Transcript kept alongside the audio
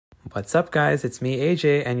What's up, guys? It's me,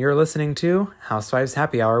 AJ, and you're listening to Housewives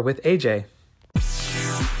Happy Hour with AJ.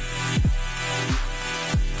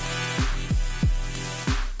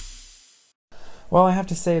 Well, I have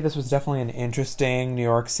to say this was definitely an interesting New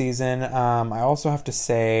York season. I also have to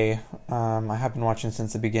say, I have been watching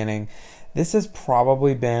since the beginning. This has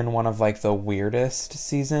probably been one of like the weirdest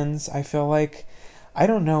seasons, I feel like. I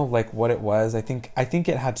don't know like what it was. I think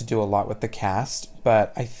it had to do a lot with the cast,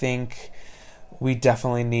 but I think we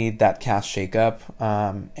definitely need that cast shakeup.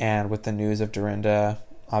 And with the news of Dorinda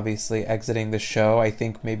obviously exiting the show, I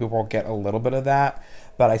think maybe we'll get a little bit of that,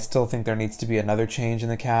 but I still think there needs to be another change in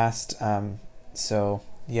the cast. So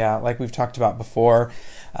yeah, like we've talked about before,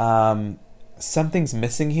 something's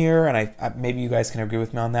missing here, and I maybe you guys can agree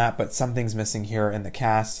with me on that, but something's missing here in the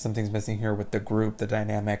cast, something's missing here with the group, the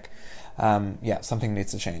dynamic. Something needs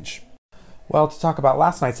to change. Well, to talk about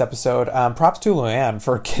last night's episode, props to Luann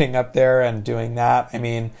for getting up there and doing that. I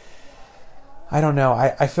mean, I don't know.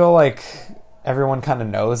 I feel like everyone kind of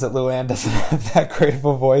knows that Luann doesn't have that great of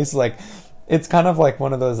a voice. Like, it's kind of like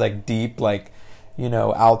one of those like deep, like, you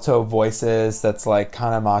know, alto voices that's like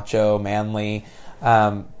kind of macho, manly.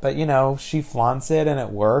 But you know, she flaunts it and it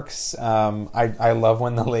works. I love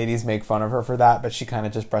when the ladies make fun of her for that, but she kind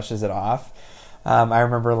of just brushes it off. I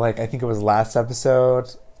remember, like, I think it was last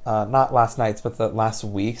episode, not last night's, but the last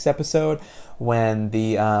week's episode, when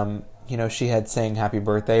the, you know, she had sang happy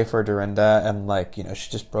birthday for Dorinda, and, like, you know, she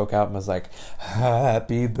just broke out and was like,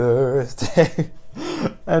 happy birthday.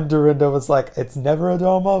 And Dorinda was like, it's never a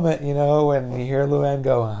dull moment, you know, when you hear Luann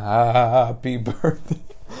go, happy birthday.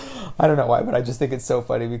 I don't know why, but I just think it's so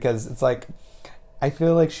funny because it's like, I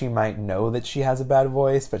feel like she might know that she has a bad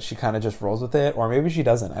voice, but she kind of just rolls with it. Or maybe she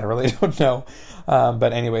doesn't. I really don't know.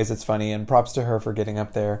 But anyways, it's funny. And props to her for getting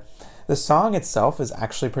up there. The song itself is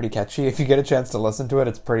actually pretty catchy. If you get a chance to listen to it,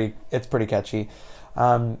 it's pretty catchy.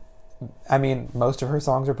 I mean, most of her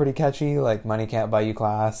songs are pretty catchy, like Money Can't Buy You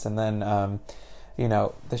Class. And then, you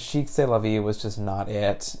know, the Chic C'est La Vie was just not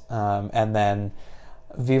it. And then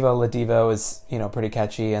Viva La Diva was, you know, pretty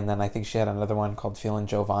catchy, and then I think she had another one called Feelin'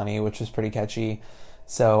 Giovanni, which was pretty catchy.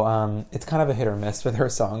 So it's kind of a hit or miss with her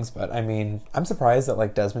songs, but I mean, I'm surprised that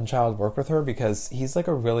like Desmond Child worked with her because he's like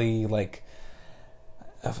a really like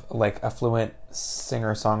affluent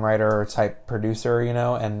singer-songwriter type producer, you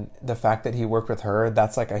know, and the fact that he worked with her,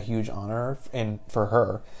 that's like a huge honor for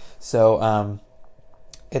her. So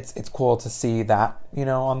it's cool to see that, you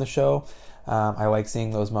know, on the show. I like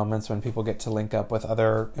seeing those moments when people get to link up with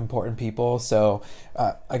other important people. So,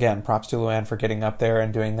 again, props to Luann for getting up there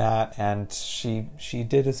and doing that. And she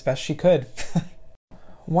did as best she could.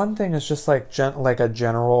 One thing is just like a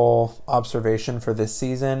general observation for this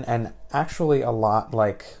season, and actually a lot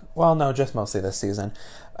just mostly this season.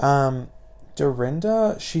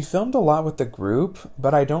 Dorinda, she filmed a lot with the group,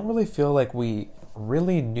 but I don't really feel like we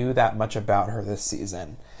really knew that much about her this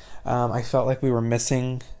season. I felt like we were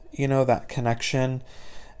missing, you know, that connection,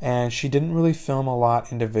 and she didn't really film a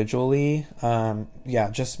lot individually,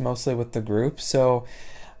 just mostly with the group. So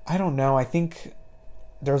I don't know, I think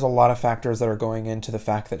there's a lot of factors that are going into the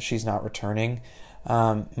fact that she's not returning,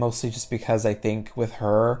 mostly just because I think with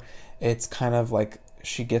her it's kind of like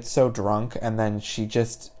she gets so drunk and then she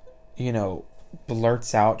just, you know,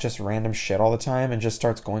 blurts out just random shit all the time and just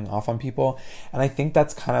starts going off on people, and I think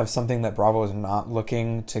that's kind of something that Bravo is not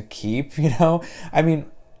looking to keep, you know. I mean,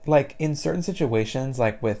 like in certain situations,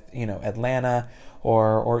 like with, you know, Atlanta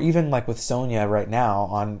or even like with Sonia right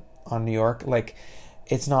now on New York, like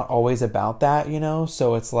it's not always about that, you know.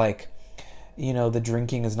 So it's like, you know, the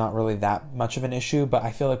drinking is not really that much of an issue, but I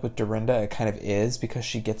feel like with Dorinda it kind of is because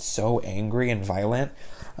she gets so angry and violent,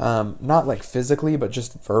 not like physically but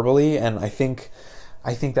just verbally, and I think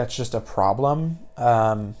that's just a problem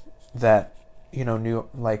that, you know,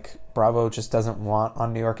 Bravo just doesn't want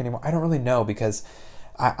on New York anymore. I don't really know because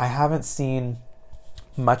I haven't seen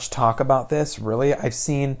much talk about this, really. I've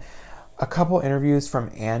seen a couple interviews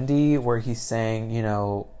from Andy where he's saying, you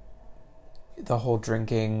know, the whole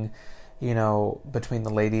drinking, you know, between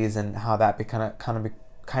the ladies and how that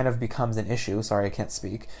kind of becomes an issue. Sorry, I can't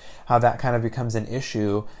speak. How that kind of becomes an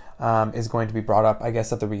issue is going to be brought up, I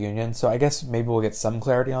guess, at the reunion. So I guess maybe we'll get some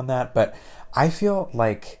clarity on that. But I feel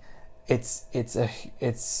like it's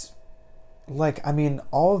like, I mean,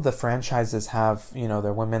 all of the franchises have, you know,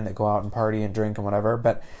 their women that go out and party and drink and whatever,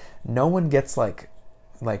 but no one gets like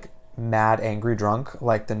mad, angry, drunk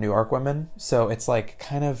like the New York women. So it's like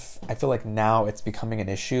kind of, I feel like now it's becoming an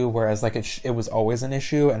issue, whereas like it was always an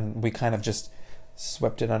issue and we kind of just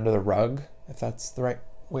swept it under the rug, if that's the right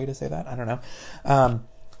way to say that. I don't know.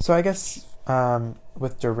 So I guess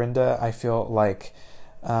with Dorinda, I feel like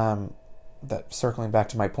that circling back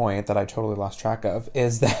to my point that I totally lost track of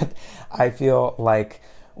is that I feel like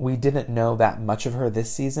we didn't know that much of her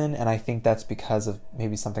this season, and I think that's because of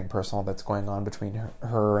maybe something personal that's going on between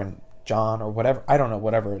her and John or whatever. I don't know,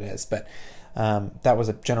 whatever it is, but that was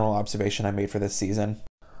a general observation I made for this season.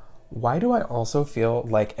 Why do I also feel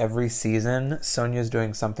like every season Sonja's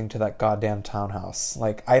doing something to that goddamn townhouse?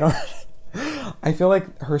 Like, I don't... I feel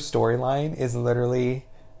like her storyline is literally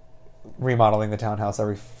remodeling the townhouse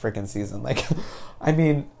every freaking season. Like, I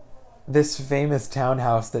mean, this famous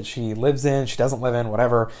townhouse that she lives in, she doesn't live in,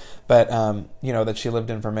 whatever, but, that she lived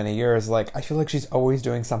in for many years, like, I feel like she's always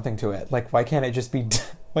doing something to it. Like, why can't it just be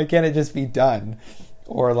done?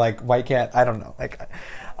 Or, like, why can't, I don't know. Like,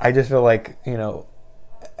 I just feel like,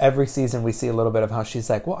 every season we see a little bit of how she's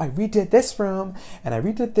like, well, I redid this room and I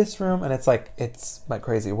redid this room, and it's like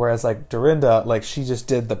crazy. Whereas like Dorinda, like she just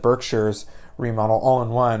did the Berkshires remodel all in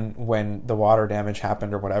one when the water damage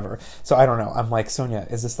happened or whatever. So I don't know. I'm like,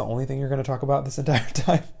 Sonja, is this the only thing you're going to talk about this entire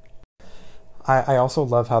time? I also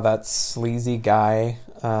love how that sleazy guy,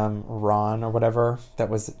 Ron or whatever, that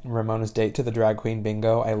was Ramona's date to the drag queen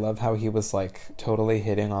bingo. I love how he was like totally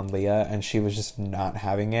hitting on Leah and she was just not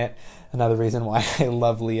having it. Another reason why I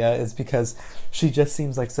love Leah is because she just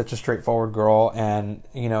seems like such a straightforward girl, and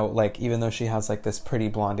like even though she has like this pretty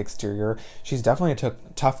blonde exterior, she's definitely a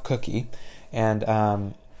tough cookie. And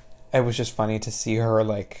it was just funny to see her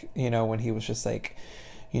like, when he was just like,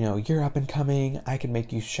 you're up and coming, I can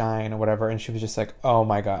make you shine or whatever. And she was just like, oh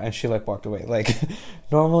my God. And she like walked away. Like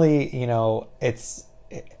normally,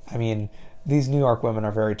 I mean, these New York women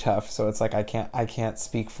are very tough. So it's like, I can't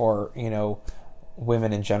speak for,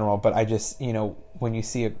 women in general, but I just, when you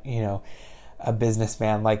see a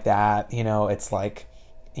businessman like that, it's like,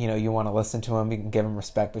 you want to listen to him, you can give him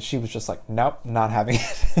respect, but she was just like, nope, not having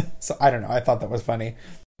it. So I don't know. I thought that was funny.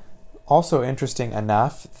 Also interesting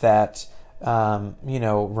enough that,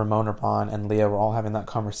 Ramona, Ron, and Leah were all having that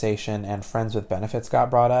conversation, and friends with benefits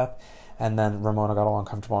got brought up, and then Ramona got all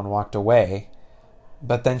uncomfortable and walked away.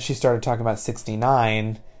 But then she started talking about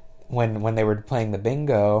 69 when they were playing the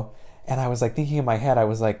bingo, and I was like thinking in my head, I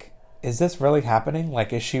was like, is this really happening?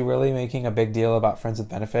 Like, is she really making a big deal about friends with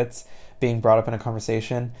benefits being brought up in a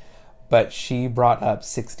conversation? But she brought up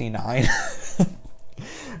 69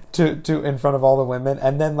 to in front of all the women,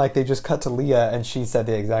 and then like they just cut to Leah and she said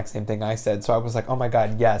the exact same thing I said. So I was like, oh my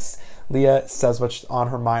God, yes, Leah says what's on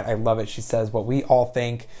her mind. I love it. She says what we all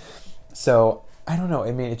think. So I don't know,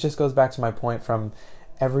 I mean, it just goes back to my point from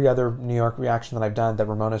every other New York reaction that I've done, that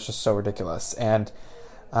Ramona's just so ridiculous. And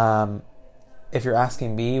if you're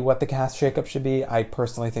asking me what the cast shakeup should be, I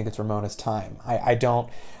personally think it's Ramona's time. I don't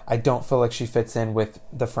feel like she fits in with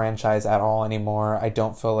the franchise at all anymore. I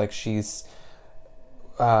don't feel like she's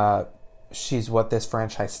what this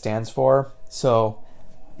franchise stands for. So,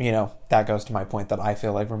 that goes to my point that I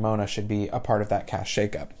feel like Ramona should be a part of that cast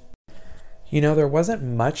shakeup. There wasn't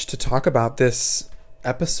much to talk about this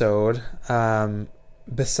episode,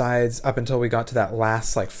 besides up until we got to that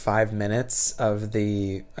last like 5 minutes of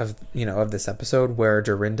this episode where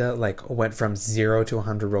Dorinda like went from 0 to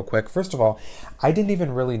 100 real quick. First of all, I didn't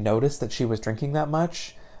even really notice that she was drinking that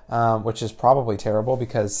much. Which is probably terrible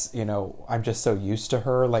because, I'm just so used to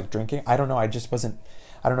her like drinking. I don't know. I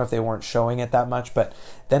don't know if they weren't showing it that much, but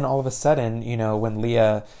then all of a sudden, when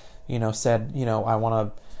Leah, said, I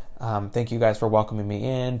want to thank you guys for welcoming me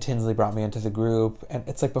in. Tinsley brought me into the group. And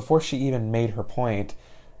it's like before she even made her point,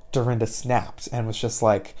 Dorinda snapped and was just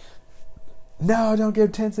like, no, don't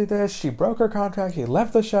give Tinsley this. She broke her contract. He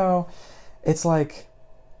left the show. It's like,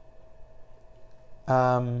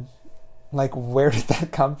 where did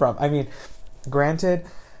that come from? I mean, granted,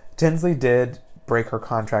 Tinsley did break her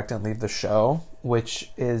contract and leave the show,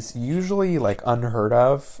 which is usually like unheard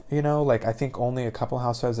of, like I think only a couple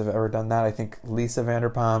housewives have ever done that. I think Lisa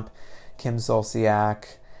Vanderpump, Kim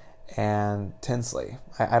Zolciak, and Tinsley.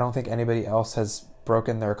 I don't think anybody else has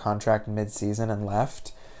broken their contract mid-season and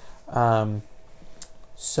left.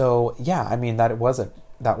 So yeah, I mean that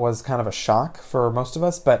was kind of a shock for most of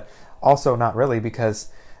us, but also not really, because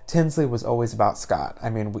Tinsley was always about Scott. I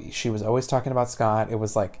mean, she was always talking about Scott. It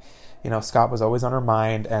was like, Scott was always on her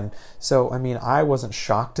mind. And so, I mean, I wasn't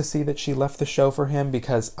shocked to see that she left the show for him,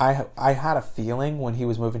 because I had a feeling when he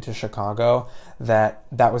was moving to Chicago that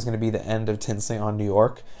was going to be the end of Tinsley on New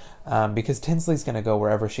York, because Tinsley's going to go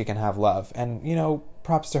wherever she can have love. And,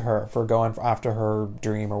 props to her for going after her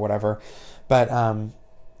dream or whatever. But,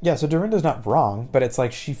 yeah, so Dorinda's not wrong, but it's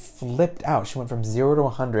like she flipped out. She went from 0 to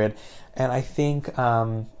 100. And I think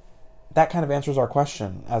that kind of answers our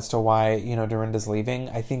question as to why, Dorinda's leaving.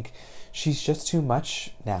 I think she's just too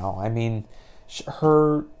much now. I mean,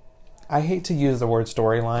 I hate to use the word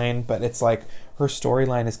storyline, but it's like her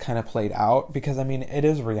storyline is kind of played out because, I mean, it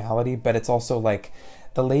is reality, but it's also like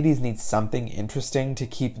the ladies need something interesting to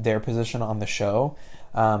keep their position on the show,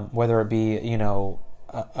 whether it be,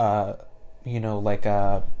 like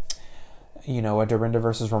a Dorinda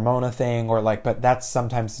versus Ramona thing, or like, but that's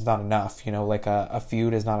sometimes not enough, like a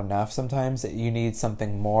feud is not enough. Sometimes you need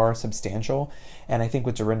something more substantial. And I think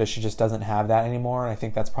with Dorinda, she just doesn't have that anymore. And I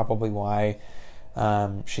think that's probably why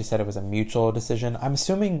she said it was a mutual decision. I'm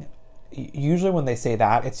assuming usually when they say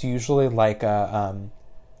that, it's usually like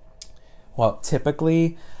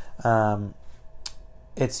typically,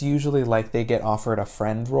 it's usually like they get offered a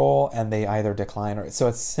friend role and they either decline, or so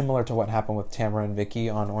it's similar to what happened with Tamara and Vicky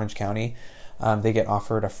on Orange County. They get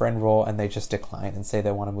offered a friend role and they just decline and say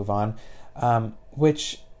they want to move on,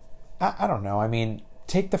 which I don't know. I mean,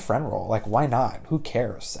 take the friend role. Like, why not? Who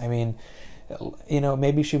cares? I mean,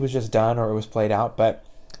 maybe she was just done or it was played out, but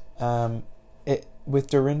with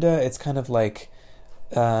Dorinda, it's kind of like,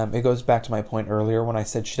 it goes back to my point earlier when I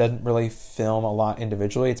said she doesn't really film a lot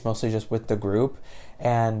individually. It's mostly just with the group,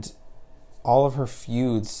 and all of her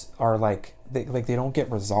feuds are like they don't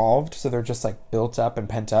get resolved, so they're just like built up and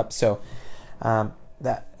pent up. So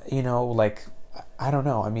that like, I don't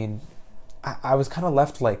know. I mean, I was kind of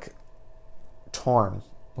left like torn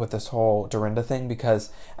with this whole Dorinda thing,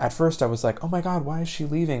 because at first I was like, oh my god, why is she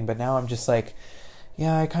leaving? But now I'm just like,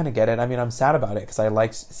 yeah, I kind of get it. I mean, I'm sad about it because I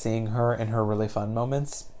liked seeing her in her really fun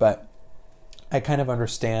moments, but I kind of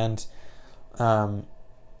understand,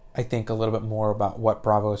 I think, a little bit more about what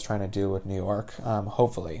Bravo is trying to do with New York,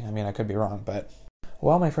 hopefully. I mean, I could be wrong, but...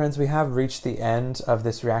 Well, my friends, we have reached the end of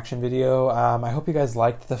this reaction video. I hope you guys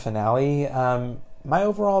liked the finale. My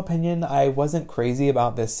overall opinion, I wasn't crazy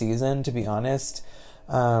about this season, to be honest.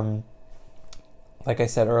 Like I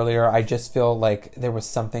said earlier, I just feel like there was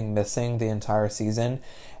something missing the entire season.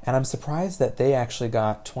 And I'm surprised that they actually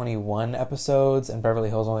got 21 episodes and Beverly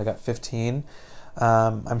Hills only got 15.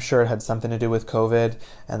 I'm sure it had something to do with COVID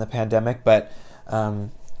and the pandemic. But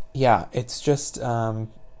yeah, it's just, I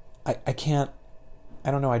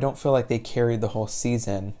don't know. I don't feel like they carried the whole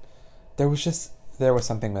season. There was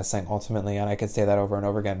something missing ultimately. And I could say that over and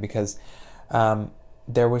over again because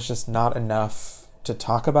there was just not enough to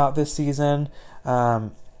talk about this season.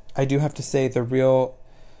 I do have to say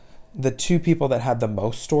the two people that had the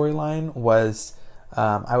most storyline was,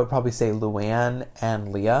 I would probably say Luann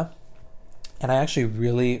and Leah. And I actually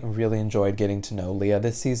really, really enjoyed getting to know Leah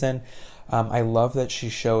this season. I love that she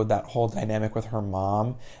showed that whole dynamic with her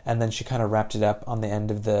mom, and then she kind of wrapped it up on the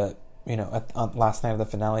end of the, last night of the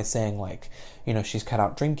finale, saying like, she's cut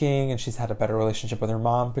out drinking and she's had a better relationship with her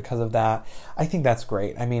mom because of that. I think that's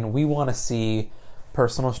great. I mean, we want to see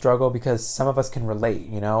personal struggle because some of us can relate,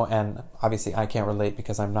 and obviously I can't relate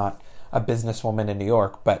because I'm not a businesswoman in New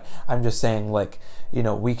York, but I'm just saying, like,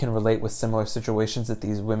 we can relate with similar situations that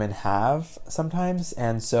these women have sometimes.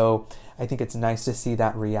 And so I think it's nice to see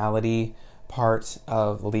that reality part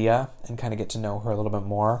of Leah and kind of get to know her a little bit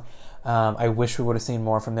more. I wish we would have seen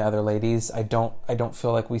more from the other ladies. I don't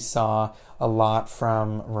feel like we saw a lot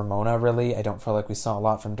from Ramona, really. I don't feel like we saw a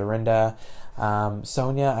lot from Dorinda.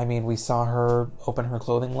 Sonia, I mean, we saw her open her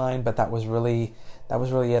clothing line, but that was really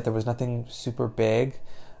it. There was nothing super big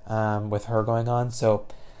with her going on. So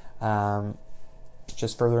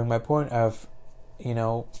just furthering my point of,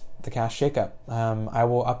 the cast shakeup. I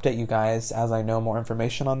will update you guys as I know more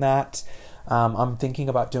information on that. I'm thinking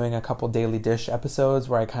about doing a couple Daily Dish episodes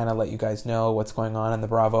where I kind of let you guys know what's going on in the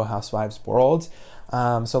Bravo Housewives world.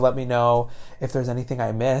 So let me know if there's anything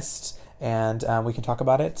I missed, and we can talk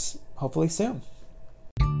about it hopefully soon.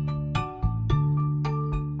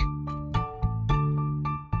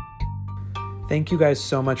 Thank you guys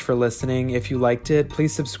so much for listening. If you liked it,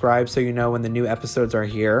 please subscribe so you know when the new episodes are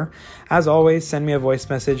here. As always, send me a voice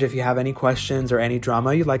message if you have any questions or any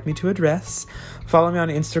drama you'd like me to address. Follow me on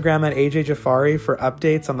Instagram at AJ Jafari for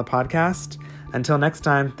updates on the podcast. Until next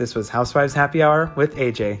time, this was Housewives Happy Hour with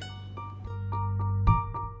AJ.